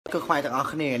ก็ควายต่างออ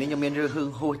กเนี่ยนี่ยังมีเรื่อง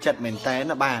หูจัดเหม็นแต่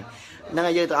นะบ้านนั่งไง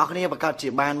ยืนต่างออกเนี่ยประกาศจี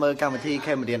บบ้านเมื่อกรรมธิก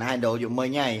ารเรียนไฮโดอยู่เมื่อ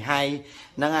ไงให้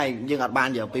นั่งไงยังอัดบ้าน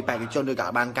อยู่ไปไปจนโดยกับ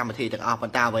บ้านกรรมธิต่างออกปั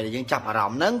นตาไว้ยังจับอาร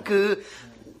มณ์นั่นคือ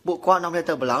บุคคลน้องเพชรเ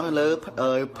ตอร์บล็อกเล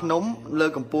ยพนมเลย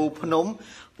กับปูพนม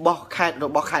บอกไข่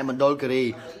บอกไข่มันโดนกรี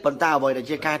ปันตาไว้แต่เ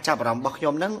จ้าการจับอารมณ์บอกย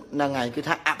มนั่งไงคือ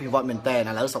ถ้าอภิวัตเหม็นแต่น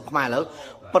ะแล้วสกมาแล้ว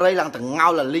ปรายหลังแต่เงา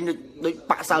ละลิงโดย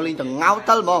ปะซาลิงแต่เงา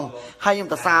ตั้งมองให้ยัง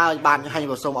แต่ซาบานให้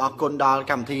ผสมออกกลดอล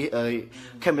กรรมที่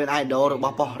เข้มเรียนไอดอลหรือบ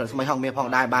อกหรือสมัยห้องเมียพอง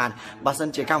ได้บานบาสัน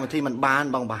เจ้ากรรมที่มันบาน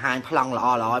บางบะหายพลังละ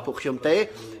อพวกชมเต้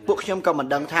พวกชมก็มัน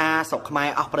ดังท่าสกมา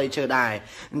ออกไปเชื่อได้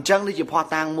จังที่จะพอ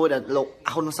ตังมวยแต่ลูก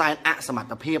คนไซน์อะสมัติ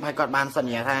เพียบให้ก่อนบานสัญ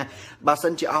ญาท่าบาสั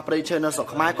นจะออกไปเชื่อในส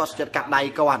กมาก็จะกัดใด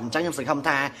ก่อนจังยังสังคม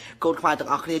ท่าโกดควายต่าง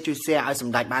ออกเนี่ยจุดเสียไอสม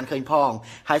ดัยบานเคยพอง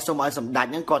ให้สมไอสมดัย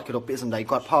ยังกอดกระดูกปีสมดัย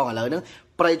กอดพองอะไรนึง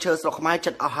ไปเชิญสกมา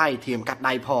จัดเอาให้เทียมกัดไ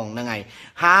ด้พองนั่งไง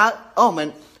ฮะโอ้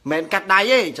มันกัดได้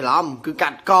ยี่ฉลอมคือกั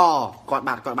ดกอดบ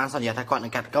าดกอดบานสัญญาถ้ากอดใน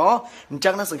กัดก็จั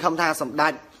งนั่งสังคมท่าสมดั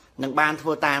ยนังบานทั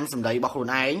วตามสมดัยบอกคน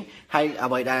ไอ้ให้เอา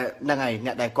ไว้ได้นั่งไงเ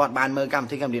นี่ยได้กอดบานเมื่อกำ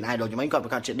ที่กำดินไอโดยยังไม่กอดปร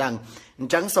ะกาศเจ็ดดัง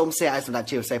จังสมเสียไอสมดัยเ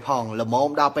ฉียวใส่พองละโมม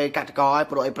ดาวไปกัดกอดโ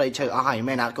ปรยไปเชิญเอาให้แ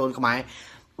ม่นัดโกนขมาย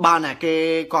บ้านน่ะเก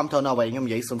ความเทนเอาไว้ยัง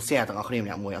ยิ่งสมเสียต่างเอาครีม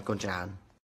อย่างมวยเอาโกนจาน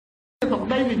ส่ง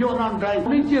ได้วิโยนันไร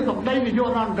นี่เชี่ยส่งได้วิโย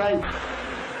นันไร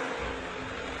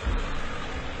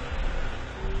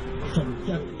สัญญ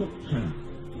าทุกทาง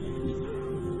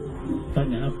ปัญ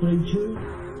หาเปลี่ยนชื่อ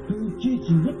คือ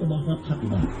ชีวิตของรัฐ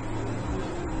บาล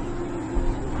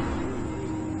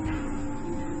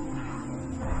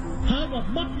หากว่า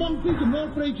บัดบังที่จะมา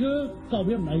เปลี่ยนชื่อก็เ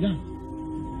วียนไหนได้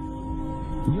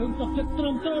ยังต้องจะตร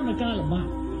งในการละมา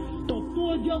ตั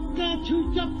วยกการชื่อ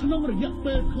จับขนมระยะเปร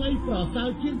ย์ใครปลอดสาย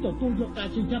เพียงตัวยกการ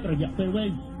ชื่อจับระยะเปรย์เว้ย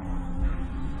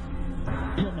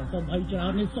เพื่อมันต้องไอจรา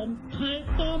ในสมไทย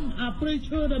ต้มอาเปรย์เ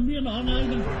ชื่อได้เมียหนอไง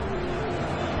นี่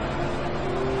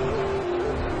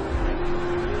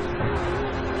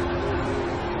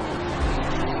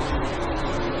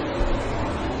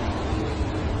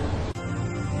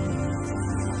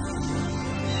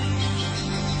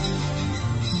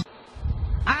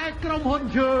ไอ้กรมหน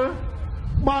เชื่อ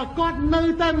บอกก้อนนึง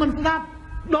แต่มันดับ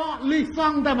ดอลีซ่อ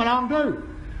งแต่มาลองด้วย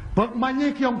พวกมันนี่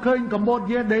ขี้ยมเคยกัมพู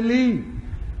ชาเดลี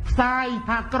สายพ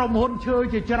ากรมหนเชย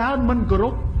จะเจริญมันกรุ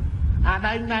บอะไร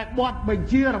ในบอดเป็น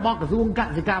เชื่อระบอกกระทรวงการ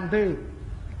กิจกรรมที่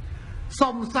ส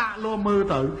มสะโลมือ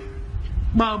ตื่น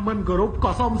บ่มันกรุบ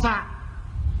ก็สมสะ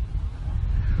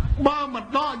บ่มัน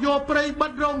ดอโยเปรย์บั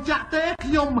ดรงจะเตะ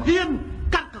ขี้ยมเฮียน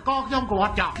กัดกระกอกขี้ยมกวา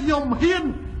ดจ่อขี้ยมเฮียน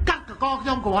กัดกระกอก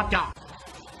ขี้ยมกวาดจ่อ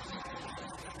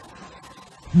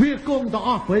เวียกงต้องอ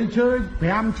อกไปเชยแ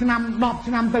ผ่ชนำดอกช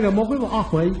นำแต่ละมุกไม่บอกออก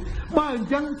ไปบ้าน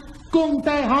จังกงแ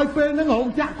ต่หอยเป็นนั่งหง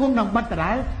จักกงดังบัดแต่ไหน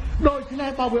โดยที่นา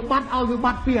ยเป่าเวียบัดเอาเวีย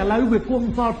บัดเปียแล้วเวียกง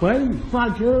ซอดเผยซอด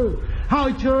เชยหอย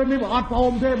เชยนี่บอกอดพอ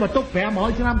มเทมาตุกแผ่หอ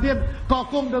ยชนำเทียนก็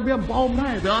กงเดียมพอมได้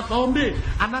เดี๋ยวอดพอมดิ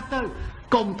อันนั้นเตอ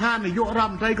กรมท่านในยุร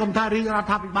ำใจกรมท่ารีรั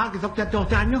ฐาภิบาลกิจกรรมโจ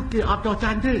จันเนี่ยกี่อดโจจั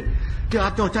นที่กี่อ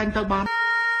ดโจจันตะบาน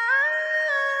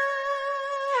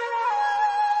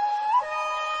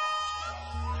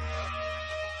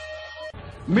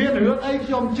เมียเหนือไอ้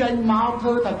ชมเจนเมาเธ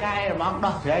อตะไคร้มัน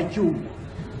ดักเสียจู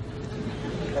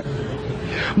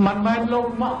มันไม่ลง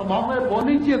มาหมองไอ้ผล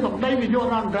นี่เชี่ยส่งได้วิโย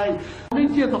นันไรนี่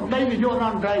เชี่ยส่งได้วิโยนั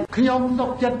นไรขยมต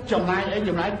กจัดจงไหนไอ้จ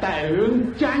งไหนแต่เรื่อง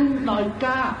จังหน่อยก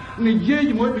านี่เยี่ย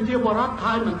มวยไปเชี่ยวรัฐไท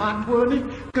ยเหมือนบ้านเพื่อนนี่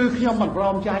คือขยมมันปลอ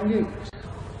มจังนี่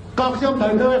ก็ขยมเ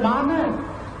ถิดบ้านนี่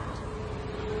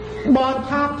บอล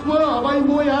คาเพื่อเอาไป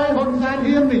มวยไอ้คนแสนเ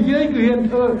ฮียมนี่เยี่ยเกลียน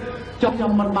เธอจงย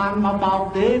ำมันบานมาเบา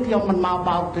เตะยำมันมาเบ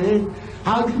าเตะห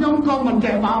ากยำก็มันแ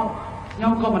ก่เบาย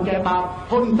ำก็มันแก่เบา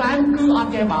คนแสนคืออัน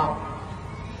แก่เบา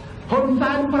คนแส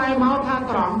นปลายเมาท่า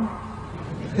กรอง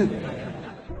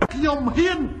ยำเฮี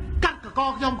ยนกัดกระกอ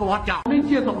กยำกวาดจ่อนี่เ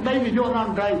ชี่ยส่งได้วิโยนัน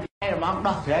ไรไอ้มัน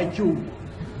ดักเสียจู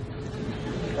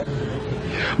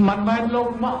มันไม่ลง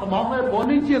มาหมองไอ้ผล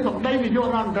นี่เชี่ยส่งได้วิโย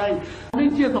นันไรนี่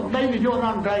เชี่ยส่งได้วิโย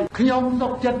นันไรขยมต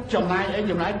กจัดจงไหนไอ้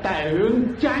จงไหนแต่เรื่อง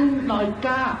จังหน่อยก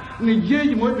านี่เยี่ย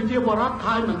มวยไปเชี่ยวรัฐไท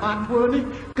ยเหมือนบ้านเพื่อนนี่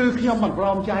คือขยมมันปล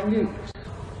อมจังนี่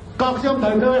ก็ขยมเ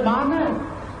ถิดเลยบ้านนี่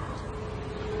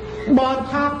บอล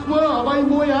คาเพื่อเอาไป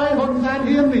มวยไอ้คนแสนเ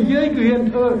ฮียมนี่เยี่ยเกลียน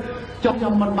เธอจงย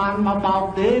ำมันบานมาเบา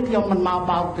เตะยำมันมาเ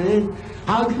บาเตะ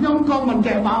หากยำก็มันแ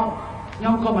ก่เบาย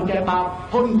ำก็มันแก่เบา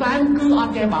คนแสนคืออั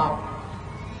นแก่เบา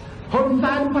คนแส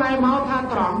นปลายเมาท่า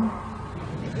กรอง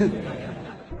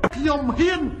ขยมเฮี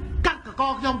ยนกัดกระกอ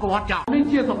กยำกวาดจ่อนี่เ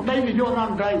ชี่ยส่งได้วิโยนั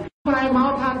นไรปลายเมา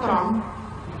ท่ากรอง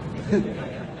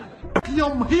ขย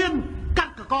มเฮียนกัด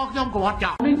กระกอกยำกวาดจ่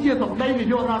อนี่เชี่ยส่งได้วิ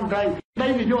โยนันไรได้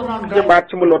วิโยนันไรยาบาด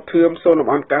ชมลดเทือมโซน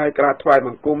อังกายกระทวาย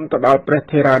มังกุมต่อดาวเปรต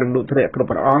เทราหนึ่งดุเทระกระ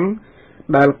ปอง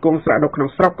ដែលគង់ស្រាក់នៅក្នុង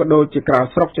ស្រុកក៏ដូចជាក្រៅ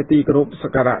ស្រុកជាទីគោរពស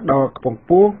ក្ការៈដល់កំពង់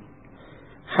ពោះ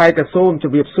ហើយក៏សូមជ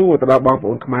ម្រាបសួរទៅដល់បងប្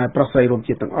អូនខ្មែរប្រុសស្រីរួម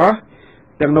ជាតិទាំងអស់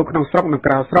ទាំងនៅក្នុងស្រុកនិង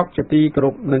ក្រៅស្រុកជាទីគោរ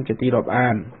ពនិងជាទីរាប់អា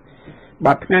ន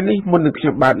បាទថ្ងៃនេះមុននឹងខ្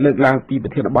ញុំបាទលើកឡើងពីប្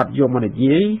រធានបទយកមកនិ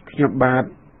យាយខ្ញុំបាទ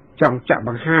ចង់ចាក់ប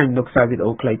ង្ហាញនៅខ្សែវីដេ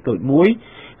អូខ្លីតូចមួយ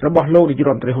របស់លោកនាយក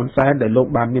រដ្ឋមន្ត្រីហ៊ុនសែនដែលលោក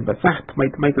បានមានប្រសាសន៍ថ្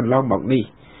មីកន្លងមកនេះ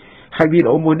ហើយវីដេ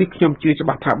អូមួយនេះខ្ញុំជឿច្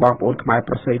បាស់ថាបងប្អូនខ្មែរ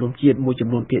ប្រុសស្រីរួមជាតិមួយចំ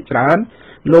នួនភាគច្រើន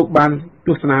លោកបានទ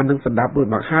ស្សនានិងស្ដាប់រួច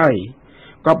មកហើយ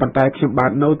ក៏ប៉ុន្តែខ្ញុំបា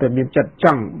ទនៅតែមានចិត្តច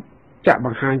ង់ចាក់ប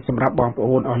ង្ហាញសម្រាប់បងប្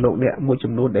អូនអស់លោកអ្នកមួយ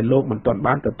ចំនួនដែលលោកមិនទាន់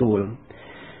បានទទួល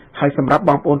ហើយសម្រាប់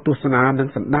បងប្អូនទស្សនានិង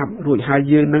ស្ដាប់រួចហើយ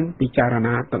យើងនឹងពិចារ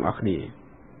ណាទាំងអស់គ្នា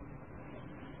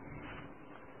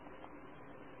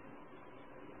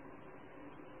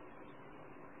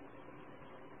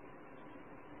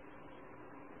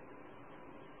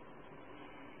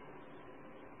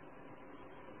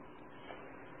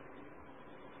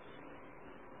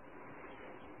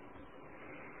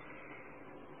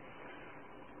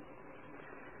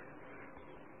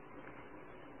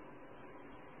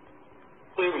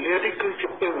នេះគឺជា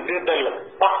ពេលវេលាដែលលំ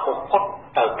បាកបំផុត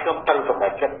តើខ្ញុំតាំងសម្រា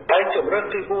ប់ចិត្តតែជំរឿន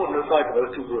ទី4នៅក្នុង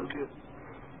ជំរឿនទី4ទៀត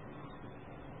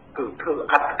គឺធ្វើ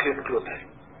អត្តឃាតខ្លួនឯង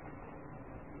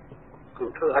គឺ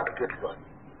ធ្វើអត្តឃាតខ្លួន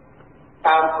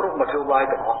តាមគ្រប់មធ្យោបាយ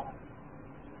ទាំងអស់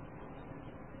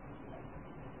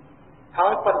ហើ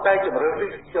យប៉ុន្តែជំរឿននេះ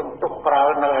ខ្ញុំទុកប្រើ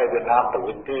នៅឯវៀតណាមទៅ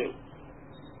វិញទេ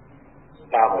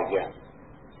តាមរយៈ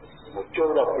មកចូល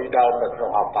ដល់ពីដើមនៅក្នុង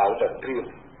អបាយដែលត្រៀម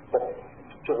បុក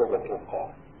ចូលទៅក្នុងក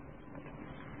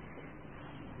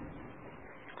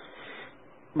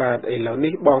បាទឥឡូវ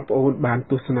នេះបងប្អូនបាន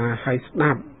ទស្សនាហើយស្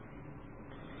ដាប់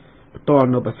បន្ត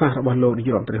នៅប្រសាសន៍របស់លោកនា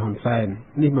យករដ្ឋមន្ត្រីហ៊ុនសែន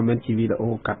នេះមិនមែនជាវីដេអូ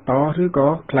កាត់តឬក៏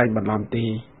ខ្លែងបន្លំទេ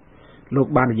លោក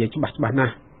បាននិយាយច្បាស់ណា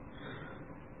ស់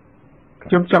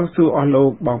ខ្ញុំចង់សួរអស់លោ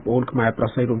កបងប្អូនខ្មែរប្រុស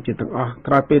ស្រីរួមជាតិទាំងអស់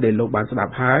ក្រោយពេលដែលលោកបានស្ដា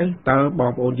ប់ហើយតើប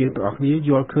ងប្អូនយើងទាំងអស់គ្នា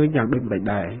យល់ឃើញយ៉ាងដូចម្តេច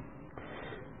ដែរ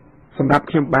សម្រាប់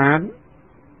ខ្ញុំបាន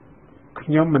ខ្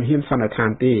ញុំមិនហ៊ានសន្និដ្ឋា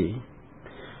នទេ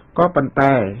ក៏ប៉ុន្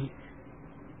តែ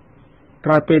ក្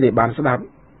រោយពេលដែលបានស្ដាប់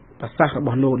ប្រសាសន៍រប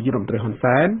ស់លោកនាយករដ្ឋមន្ត្រីហ៊ុន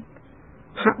សែន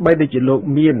ហាក់បីដូចជាលោក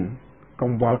មានក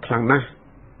ង្វល់ខ្លាំងណាស់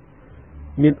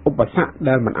មានឧបសគ្គ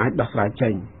ដែលមិនអាចដោះស្រាយចេ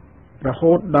ញរ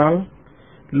ហូតដល់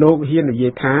លោកហ៊ាននិយា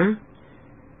យថា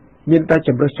មានតែ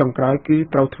ជំរើសចុងក្រោយគឺ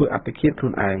ត្រូវធ្វើអត្តឃាតខ្លួ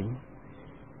នឯង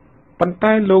ប៉ុន្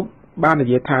តែលោកបាននិ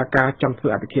យាយថាការចង់ធ្វើ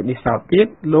អត្តឃាតនេះសោតទៀត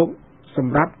លោកស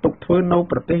ម្រាប់ទុកធ្វើនៅ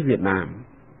ប្រទេសវៀតណាម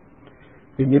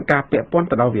វាមានការពាក់ព័ន្ធ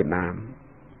ទៅដល់វៀតណាម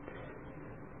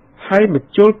ហើយមក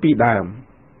ជុលពីដើម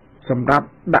សម្រាប់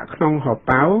ដាក់ក្នុងហោ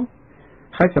ប៉ៅ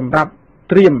ហើយសម្រាប់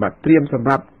ត្រៀមសម្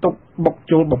រាប់ទុកបុក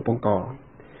ជុលបំពង់ក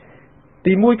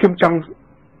ទី1ខ្ញុំ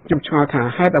ឆ្ងល់ថា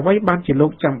ហេតុអ្វីបានជាលោ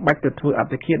កចាំបាច់ទៅធ្វើអត្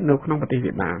តឃាតនៅក្នុងប្រទេស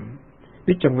វៀតណាម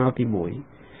នេះចម្ងល់ទី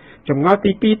1ចម្ងល់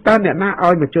ទី2តើអ្នកណា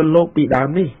ឲ្យមកជុលលោកពីដើម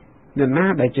នេះអ្នកណា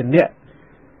ដែលជាអ្នក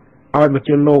ឲ្យមក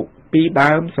ជុលលោកពី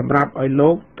ដើមសម្រាប់ឲ្យលោ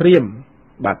កត្រៀម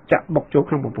បាទចាក់បុកចូល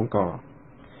ក្នុងបំពង់ក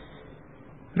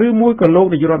ឬមួយក៏លោក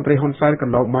នាយករដ្ឋមន្ត្រីហ៊ុនសែនក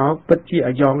ន្លងមកពិតជា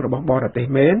អាយ៉ងរបស់បរទេស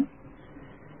មែន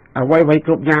អ្វី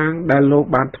គ្រប់យ៉ាងដែលលោក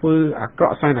បានធ្វើអាក្រ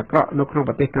ក់សែនអាក្រក់នៅក្នុង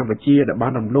ប្រទេសកម្ពុជាដែលបា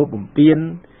នរំលោភបំពាន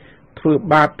ធ្វើ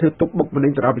បាបធ្វើទុកបុកម្នេ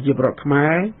ញទៅដល់ប្រជាពលរដ្ឋខ្មែ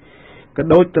រក៏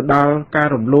ដូចទៅដល់ការ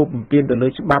រំលោភបំពានទៅលើ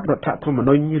ច្បាប់រដ្ឋធម្ម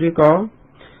នុញ្ញឬក៏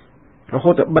រហូ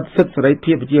តដល់បិទសិទ្ធិសេរី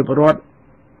ភាពប្រជាពលរដ្ឋ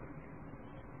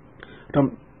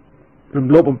រំ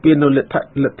លោភបំពាននៅលទ្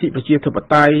ធិប្រជាធិប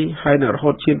តេយ្យហើយនឹងរហូ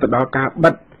តឈានទៅដល់ការ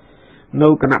បិទនៅ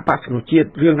គណៈបក្សប្រជាជាតិ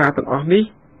រឿងរ៉ាវទាំងអស់នេះ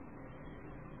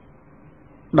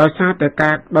ដោយសារតែ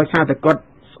គាត់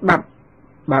ស្ដាប់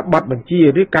បទបញ្ជា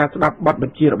ឬការស្ដាប់បទប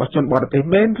ញ្ជារបស់ជនបរទេស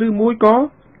មែនឬមួយក៏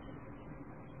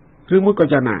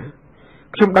យ៉ាងណា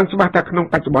ខ្ញុំដឹងច្បាស់ថាក្នុង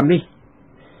បច្ចុប្បន្ននេះ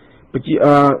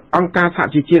អង្គការសហ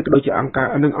ជីវជាតិក៏ដូចជាអង្គការ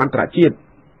និងអន្តរជាតិ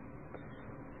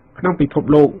ក្នុងពិភព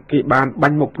លោកគេបានបា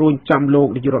ញ់មុខព្រួញចំលោក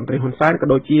នាយករដ្ឋមន្ត្រីហ៊ុនសែនក៏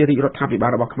ដូចជារាជរដ្ឋាភិបាល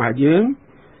របស់ខ្មែរយើង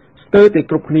ស្ទើរតែ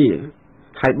គ្រប់គ្នា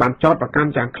ហើយបានចោទប្រកាន់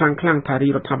យ៉ាងខ្លាំងថារា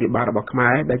ជរដ្ឋាភិបាលរបស់ខ្មែ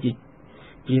រដែល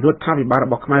ជារដ្ឋាភិបាលរ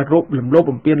បស់ខ្មែររំលោភ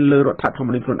បំពានលើរដ្ឋធម្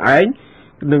មនុញ្ញខ្លួនឯង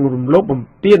និងរំលោភបំ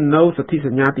ពាននៅសន្ធិស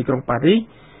ញ្ញាទីក្រុងប៉ារីស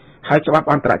ហើយច្បាប់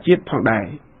អន្តរជាតិផងដែរ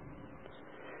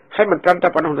ហើយមិនត្រឹមតែ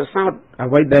ប៉ុណ្ណោះទេសោត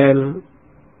អ្វីដែល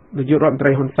នាយករដ្ឋមន្ត្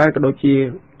រីហ៊ុនសែនក៏ដូចជា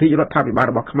រាជរដ្ឋាភិបាល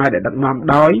របស់ខ្មែរដែលដឹកនាំ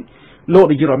ដោយលោក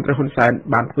នាយករដ្ឋមន្ត្រីហ៊ុនសែន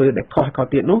បានធ្វើដែលខុស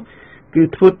ទៀតនោះគឺ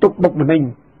ធ្វើទុកបុកម្នេញ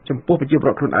ចំពោះប្រជាពល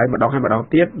រដ្ឋខ្លួនឯងម្ដងហើយម្ដង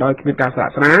ទៀតដោយគ្មានការស្រាក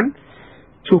ស្រាន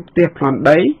ឈូសផ្ទះប្លន់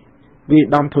ដីវា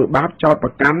ដំធ្វើបាបចោតប្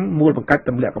រកាន់មូលបង្កាច់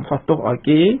ទម្លាក់កំហុសទោសឲ្យ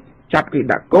គេចាប់គេ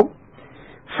ដាក់គុក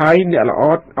ហើយអ្នកល្អ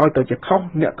ឲ្យទៅជាខុស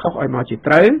អ្នកខុសឲ្យមកជា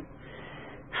ត្រូវ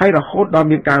ហើយរហូតដល់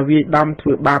មានការវាយដំធ្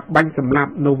វើបាបបាញ់សម្លា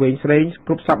ប់នៅវែងស្រេង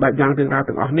គ្រប់សពបែបយ៉ាងរឿងរ៉ាវ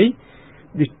ទាំងអស់នេះ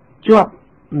វាជាប់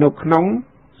នៅក្នុង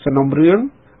សំណុំរឿង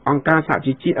អង្គការសហ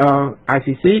ជីវជាតិ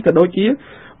ICC ក៏ដូចជា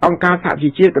អង្គការសហជី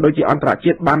វជាតិក៏ដូចជាអន្តរ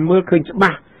ជាតិបានមើលឃើញច្បា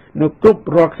ស់នៅគ្រប់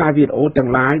រាល់ខ្សែវីដេអូទាំង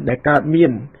ឡាយដែលកើតមា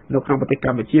ននៅក្នុងប្រទេសក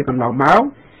ម្ពុជាកន្លងមក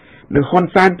នឹងហ៊ុន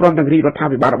សែនព្រមទាំងរាជរដ្ឋា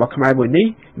ភិបាលរបស់ខ្មែរមួយនេះ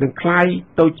នឹងคล้าย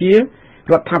ទៅជារ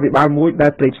ដ្ឋាភិបាលមួយដែ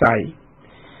លព្រៃផ្សៃ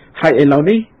ហើយឥឡូវ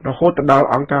នេះរហូតដល់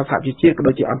អង្គការសហជីវជាតិក៏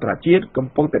ដូចជាអន្តរជាតិកំ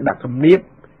ពុងតែដាក់គំនាប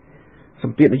ស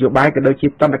ម្ពាធនយោបាយក៏ដូចជា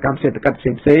តន្តកម្មសេដ្ឋកិច្ច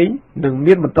ផ្សេងៗនឹង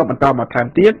មានបន្តមកថែម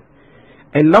ទៀត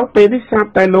ឥឡូវពេលនេះស្រាប់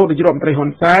តែលោកនាយករដ្ឋមន្ត្រីហ៊ុន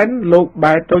សែនលោក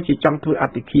បែរទៅជាចង់ធ្វើអ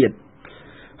តិឃាត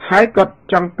ហើយក៏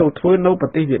ចង់ទៅធ្វើនៅប្រ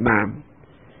ទេសវៀតណាម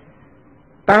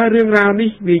តើរឿងរ៉ាវនេះ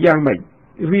វាយ៉ាងម៉េច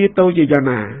វាទៅជាយ៉ាង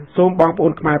ណាសូមបងប្អូ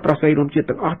នខ្មែរប្រុសស្រីរួមជាតិ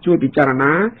ទាំងអស់ជួយពិចារ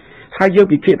ណាហើយយើង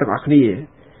ពិភាក្សាទាំងអស់គ្នា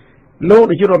លោក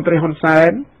នាយករដ្ឋមន្ត្រីហ៊ុនសែ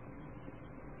ន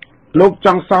លោកច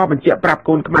ង់សរបញ្ជាក់ប្រាប់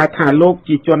កូនខ្មែរថាលោក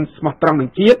ជាជនស្មោះត្រង់នឹង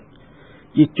ជាតិ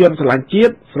ជាជនស្រឡាញ់ជា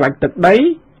តិស្រឡាញ់ទឹកដី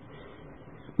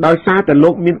ដោយសារតែលោ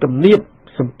កមានទំនាប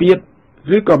សម្ពាធ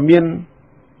ឬក៏មាន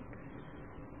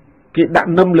គេដាក់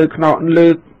នឹមលើខ្នងលើ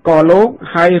កលោក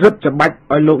ហើយរឹតច្បាច់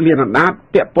ឲ្យលោកលៀនអណ្ដាត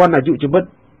ពាក់ព័ន្ធអាយុជីវិត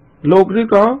លោកឬ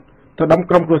ក៏ទៅដំ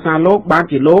ក្រុមគ្រួសារលោកបាន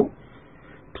ជាលោក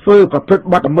ធ្វើប្រព្រឹត្ត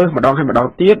បទល្មើសម្ដងហើយម្ដង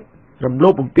ទៀតរំលោ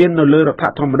ភបំពាននៅលើរដ្ឋ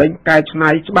ធម្មនុញ្ញកែច្នៃ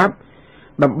ច្បាប់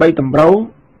ដើម្បីតម្រូវ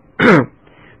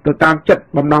ទៅតាមចិត្ត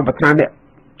បំណងប្រាថ្នាអ្នក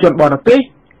ជនបរទេស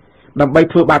ដើម្បី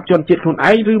ធ្វើបាបជនជាតិខ្លួន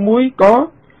ឯងឬមួយក៏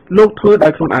លោកធ្វើដោ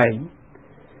យខ្លួនឯង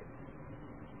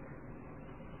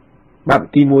បាទ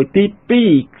ទី1ទី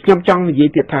2ខ្ញុំចង់និយាយ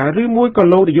ទៀតថាឬមួយក៏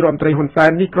លោកនាយករដ្ឋមន្ត្រីហ៊ុនសែន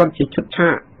នេះគ្រាន់ជាឈុតឆា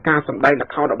កការសម្ដែងល្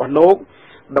ខោនរបស់លោក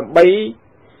ដើម្បី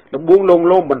លំបួងលង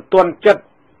លោមបន្ទាន់ចិត្ត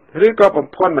ឬក៏បំ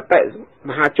ភាន់មតិ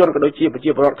មហាជនក៏ដូចជាប្រជា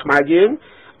ពលរដ្ឋខ្មែរយើង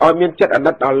ឲ្យមានចិត្តអា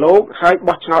ណិតដល់លោកហើយ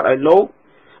បោះឆ្នោតឲ្យលោក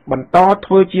បន្ត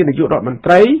ធ្វើជានាយករដ្ឋមន្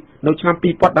ត្រីនៅឆ្នាំ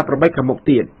2018ខាងមុខ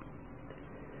ទៀត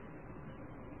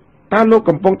តើលោក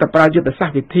កំពុងតែប្រើយុទ្ធសាស្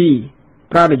ត្រវិធី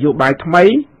ប្រើនយោបាយថ្មី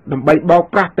ដើម្បីបោក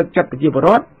ប្រាស់ទឹកចិត្តប្រជាពលរ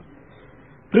ដ្ឋ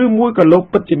ឬមួយក៏លោក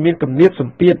ពិតជាមានគំនាបស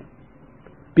ម្ពាធ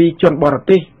ពីជនបរ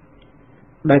ទេស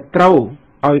ដែលត្រូវ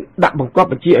ឲ្យដាក់បង្គាប់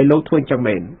បញ្ជាឲ្យលោកធ្វើអញ្ចឹង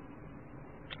មែន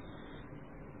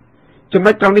ចំ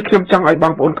ណុចត្រង់នេះខ្ញុំចង់ឲ្យប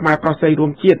ងប្អូនខ្មែរប្រុសស្រីរួ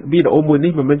មជាតិវីដេអូមួយ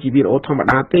នេះមិនមែនជាវីដេអូធម្ម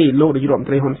តាទេលោកនាយករដ្ឋមន្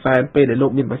ត្រីហ៊ុនសែនពេលដែលលោ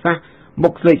កមានប្រសាសន៍មុ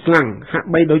ខស្លេកស្លាំងហាក់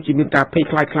បីដូចជាមានការភ័យ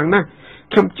ខ្លាចខ្លាំងណាស់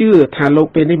ខ្ញុំជឿថាលោក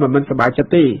ពេលនេះមិនសប្បាយចិត្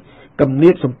តទេគំនា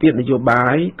បសម្ពាធនយោបា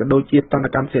យក៏ដូចជាតន្ត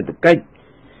កម្មសេដ្ឋកិច្ច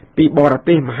ពីបរ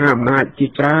ទេសមហាអំណាចជា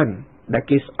ច្រើនដែល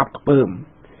គេស្អប់ខ្ពើម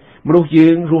មនុស្សយើ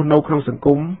ងរស់នៅក្នុងសង្គ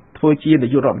មធ្វើជានា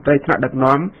យករដ្ឋមន្ត្រីថ្នាក់ដឹក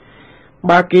នាំ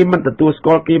បើគេមិនទទួលស្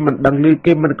គាល់គេមិនដឹងឮ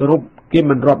គេមិនគោរពគេ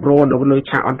មិនរាប់រងនៅលើ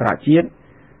ឆាកអន្តរជាតិ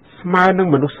ស្មើនឹង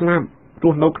មនុស្សស្លាប់រ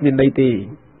ស់នៅគ្មានន័យទេ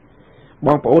ប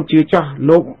ងប្អូនជឿចោះ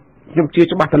លោកខ្ញុំជឿ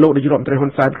ច្បាស់ថាលោកនាយករដ្ឋមន្ត្រីហ៊ុ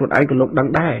នសែនខ្លួនឯងក៏លោកដឹង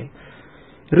ដែរ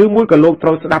ឬមួយក៏លោកត្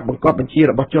រូវស្ដាប់បង្គាប់បញ្ជា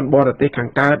របស់ជនបរទេសខាង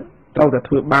កើតត្រូវតែ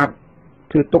ធ្វើបាប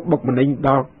ធ្វើទុកបុកម្នេញដ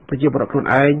ល់ប្រជាពលរដ្ឋខ្លួន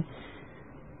ឯង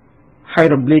ហើយ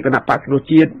រំលាយគណៈបក្សប្រជា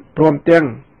ជាតិព្រមទាំង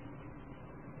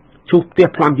ឈូសផ្ទះ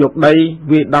ប្លន់យកដី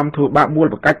វាដំធ្វើបាបមូល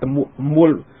បកាច់ទ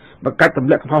ម្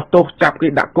លាក់កំហុសទោសចាប់គេ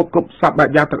ដាក់គុកគ្រប់សពបែប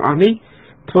យ៉ាងទាំងអស់នេះ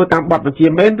ធ្វើតាមបទបញ្ជា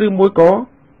មែនឬមួយក៏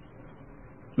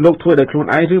លោកធ្វើដោយខ្លួន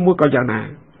ឯងឬមួយក៏យ៉ាងណា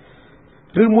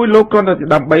ឬមួយលោកគ្រាន់តែ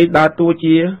ដើម្បីដើរតួ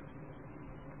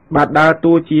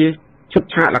ជាឈុត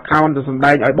ឆាកល្ខោនទៅសម្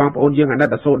ដែងឲ្យបងប្អូនយើងអាណិត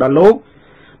អាសូរដល់លោក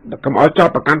កុំឲ្យចោទ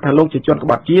ប្រកាន់ថាលោកជាជនក្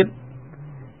បត់ជាតិ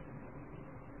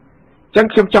ចឹង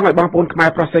ខ្ញុំចង់ឲ្យបងប្អូនខ្មែរ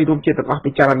ប្រុសស្រីរួមជាតិទាំងអស់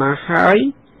ពិចារណាហើយ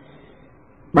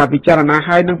បាទពិចារណា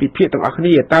ហើយនឹងពិភាក្សាទាំងអស់គ្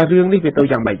នាតើរឿងនេះវាទៅ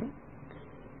យ៉ាងម៉េច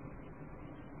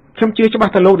ខ្ញុំជឿច្បា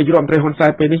ស់ថាលោកនាយករដ្ឋមន្ត្រីហ៊ុនសែ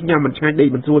នពេលនេះញ៉ាំមិនឆ្ងាញ់ដេក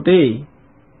មិនស្រួលទេ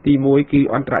ទី1គឺ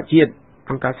អន្តរជាតិ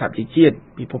អង្គការសហជីវជាតិ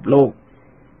ពិភពលោក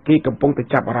គេកំពុងតែ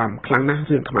ចាប់អារម្មណ៍ខ្លាំងណាស់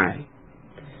រឿងខ្មែរ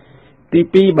ទី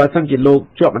2បើសិនជាលោក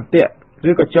ជាប់អន្ទាក់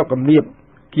ឬក៏ជាប់គំនាប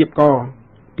គៀបក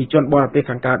ពីជនបរទេស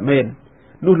ខាងកើតមែន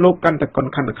នោះលោកកាន់តែកុន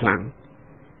ខណ្ឌខ្លាំង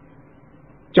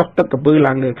ចុះទឹកកពើ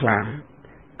ឡើងលើខ្លា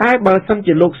តែបើសិន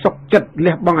ជាលោកសុកចិត្ត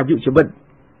លះបង់អាយុជីវិត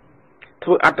ធ្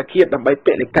វើអត្តឃាតដើម្បីព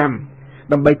លកម្ម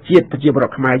ដើម្បីជាតិប្រជាពលរ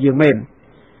ដ្ឋខ្មែរយើងមែន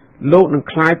លោកនឹង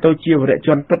คล้ายទៅជាវរជ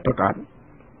នពិតប្រាកដ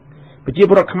ប្រជា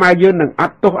ពលរដ្ឋខ្មែរយើងនឹងអ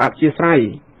ត់ទោសអធិស្ឋាន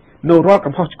នៅរាល់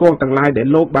កំហុសឆ្គងទាំងឡាយដែល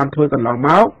លោកបានធ្វើកន្លងម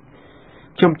ក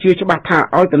ខ្ញុំជឿច្បាស់ថា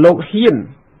ឲ្យតែលោកហ៊ាន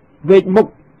វេកមុខ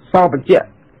សរបញ្ជាក់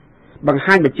បង្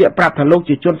ហាញបញ្ជាក់ប្រាប់ថាលោក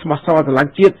ជាជនស្មោះសរស្រឡា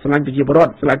ញ់ជាតិស្រឡាញ់ប្រជាពលរដ្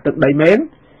ឋស្រឡាញ់ទឹកដីមែន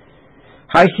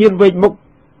ហើយហ៊ានវេកមុខ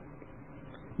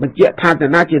បញ្ជាក់ថាតើ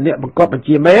ណាជាអ្នកបង្គាប់បញ្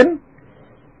ជាមែន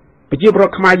ប្រជាពលរ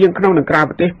ដ្ឋខ្មែរយើងក្នុងនិងក្រៅ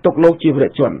ប្រទេសទុកលោកជាវរ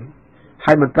ជន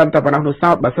ហើយមិនត្រឹមតែប៉ុណ្ណោះនោះ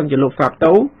សោតបើសិនជាលោកស្លាប់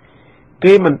ទៅ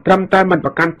គេមិនត្រឹមតែមិន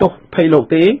ប្រកាន់ទោសភ័យលោក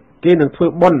ទេគេនឹងធ្វើ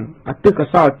បុណ្យអតិថក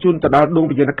សលជូនទៅដល់ដួង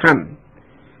វិញ្ញាណក្ខន្ធ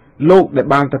លោកដែល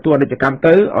បានទទួលអនិច្ចកម្ម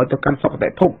ទៅឲ្យទៅកាន់សុគតិ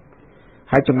ភព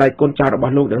ហើយចំណែកកូនចៅរប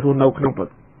ស់លោកដែលរស់នៅ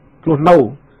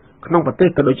ក្នុងប្រទេស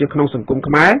ក៏ដូចជាក្នុងសង្គម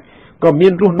ខ្មែរក៏មា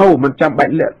នរស់នៅមិនចាំបា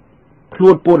ច់លាក់ខ្លួ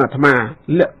នពួនអាត្មា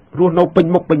លាក់រស់នៅពេញ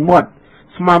មុខពេញមាត់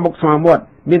ស្មើមុខស្មើមាត់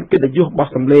មានកិត្តិយសរប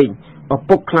ស់សម្លេងប្រ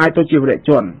ពុកខ្លាយទៅជាវរៈ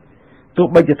ជនទោះ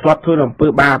បីជាធ្លាប់ធ្វើអំពើ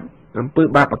បា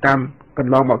បកម្មក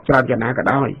ន្លងមកច្រើនយ៉ាងណាក៏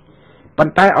ដោយប៉ុ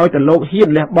ន្តែឲ្យតែលោកហ៊ាន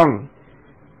លះបង់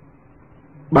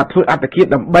បាទធ្វើអត្តឃាត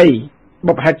ដើម្បី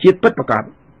បុព្វហេតុជាតិពិតប្រាកដ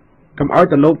កុំឲ្យ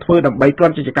តែលោកធ្វើដើម្បីគ្រា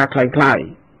ន់ជាការคล้าย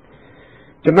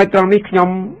ចំណុចត្រង់នេះខ្ញុំ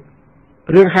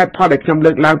រឿងហេតុផលដែលខ្ញុំ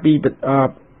លើកឡើងពី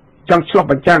ចង់ឆ្លុះ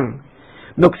បញ្ចាំង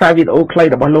នៅខ្សែវីដេអូខ្លី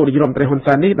របស់លោកនាយរដ្ឋមន្ត្រីហ៊ុន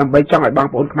សែននេះដើម្បីចង់ឲ្យបង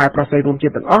ប្អូនខ្មែរប្រុសស្រីរួមជា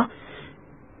តិទាំងអស់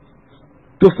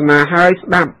ទស្សនាហើយស្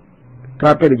ដាប់ក្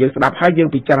រោយពេលដែលយើងស្ដាប់ហើយយើង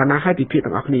ពិចារណាហើយពិភាក្សា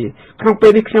ទាំងអស់គ្នាក្នុងពេ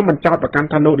លនេះខ្ញុំមិនចោទប្រកាន់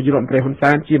ថាលោកនាយរដ្ឋមន្ត្រីហ៊ុន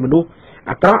សែនជាមនុស្ស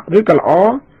អាក្រក់ឬក៏ល្អ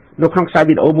នៅក្នុងខ្សែ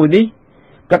វីដេអូមួយនេះ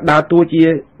គាត់ដើរ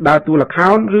តួល្ខោ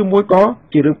នឬមួយក៏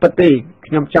ជារឿងពិតទេ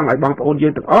ខ្ញុំចង់ឲ្យបងប្អូនយើ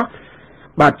ងទាំងអស់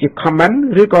បាទជា comment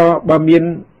ឬក៏បើមាន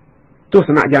ទស្ស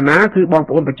នៈយ៉ាងណាគឺបង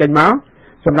ប្អូនបញ្ចេញមក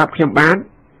សម្រាប់ខ្ញុំបាន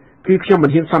គឺខ្ញុំមិ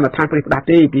នហ៊ានសន្និដ្ឋានព្រៃផ្ដាស់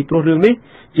ទេពីព្រោះរឿងនេះ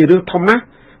ជារឿងធំណាស់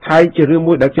ហើយជារឿង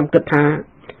មួយដែលខ្ញុំគិតថា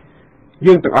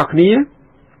យើងទាំងអស់គ្នា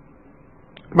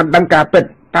មិនដឹងការពិត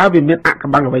តើវាមានអក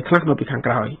ប្បង្កអ្វីខ្លះនៅពីខាង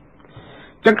ក្រោយ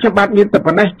អញ្ចឹងខ្ញុំបាទមានតែ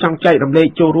ប៉ុណ្ណេះចង់ចែករំលែក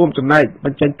ចូលរួមចំណែកប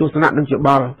ញ្ចេញទស្សនៈនិងយោប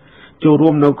ល់ចូលរួ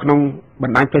មនៅក្នុងប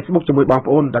ណ្ដាញ Facebook ជាមួយបង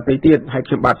ប្អូនដទៃទៀតហើយ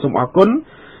ខ្ញុំបាទសូមអរគុណ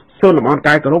សូមលំអរ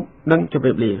កាយគោរពនិងជម្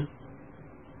រាបលា